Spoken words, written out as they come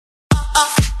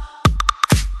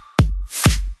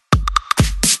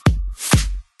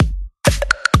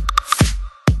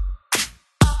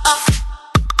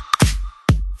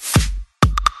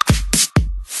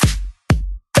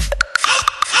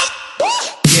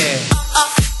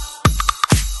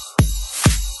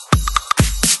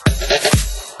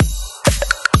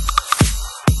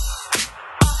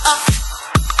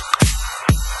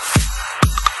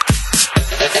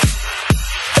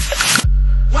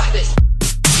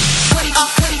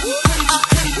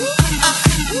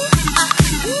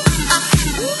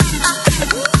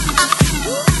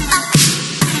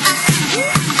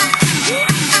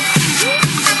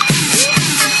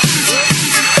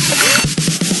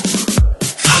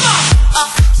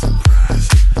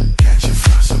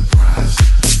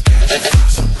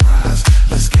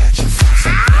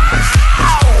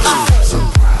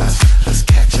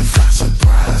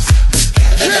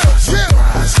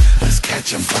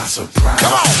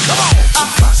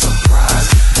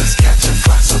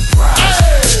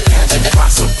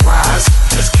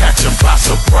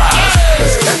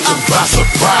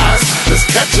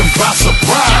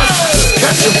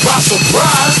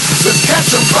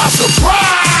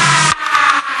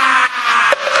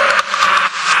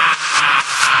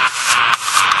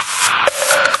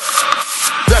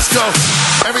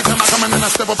Every time I come in and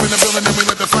I step up in the building and we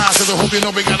let the fire, cause I hope you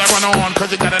know we gotta run on. Cause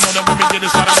you gotta know that when we get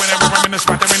it started, whenever I'm in the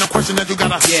spot, there ain't no question that you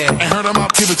gotta. And hurt them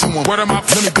up, give it to them. Word them up,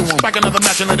 let me do them. Back another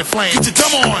match and let it flame. Get your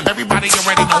dumb on. Everybody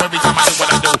already know every time I do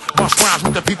what I do. Bust rhymes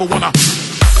with the people wanna.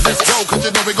 Let's go, cause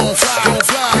you know we gon' fly.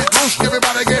 Get loose,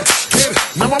 everybody get.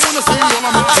 Now I wanna see all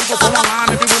of my people so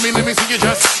online. If you with me, let me see you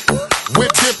just.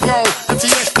 With Diplo and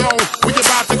Tiesto, we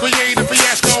about to create a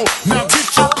fiasco. Now get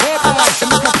your corp on. And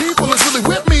if my people is really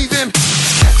with me, then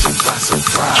catch them by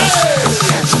surprise.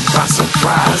 Catch them by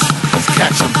surprise.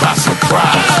 Catch them by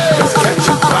surprise. Catch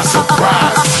them by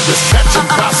surprise. Let's catch them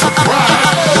by surprise.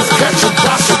 Let's catch them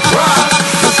by surprise.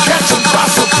 Let's catch them by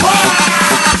surprise.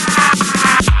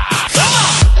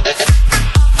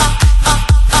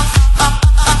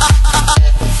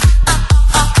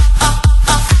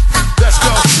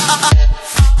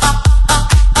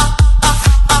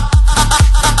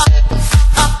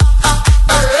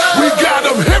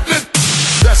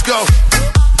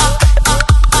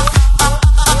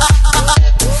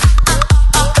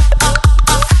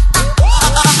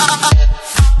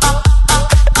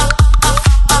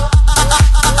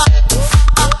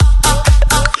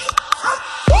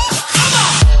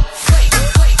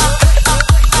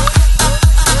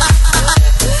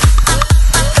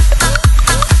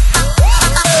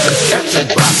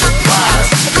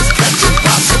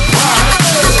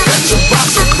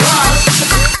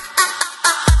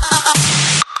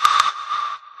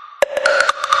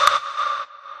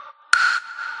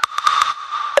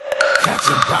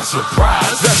 By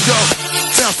surprise, let's go.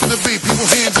 Bounce to the beat, people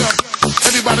hands up.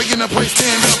 Everybody in the place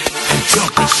stand up.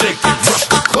 Jump and shake and rock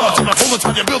the club. Till the whole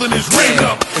entire building is ring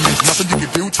up. And there's nothing you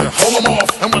can do to hold them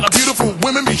off. And when the beautiful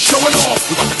women be showing off,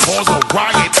 we about to cause a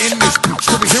riot in this bitch.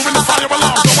 Till we hearing the fire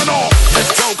alarm going off.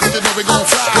 Let's go, cause you know we gon'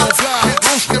 fly. Get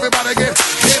loose, everybody get.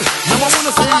 Now I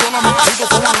wanna see all of my people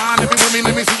so online. If you with me,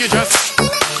 let me see you just.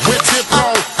 With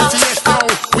Diplo and Tiesto,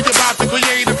 we about to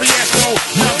create a fiasco.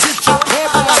 Now get your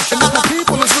corp on. And if my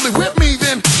people is really with me,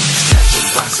 then catch them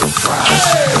by surprise.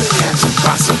 Catch them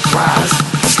by surprise.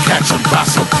 Catch them by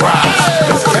surprise.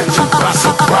 Let's catch them by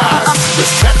surprise.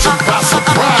 Let's catch them by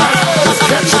surprise. Let's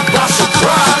catch them by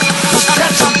surprise. Let's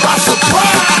catch them by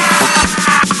surprise.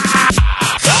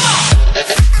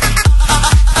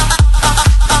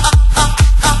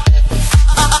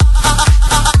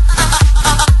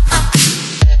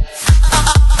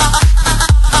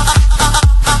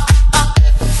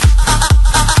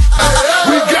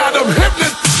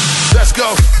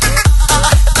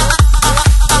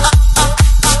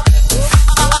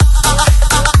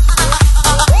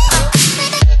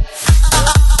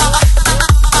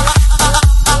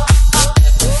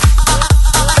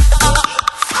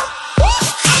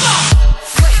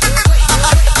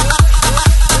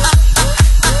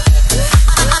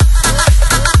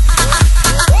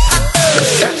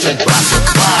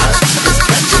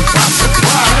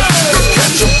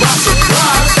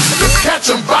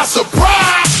 By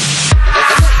surprise!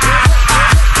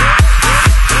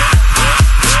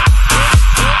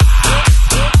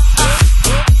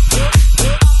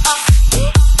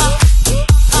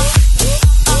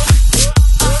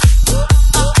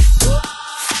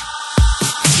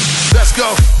 Let's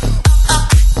go.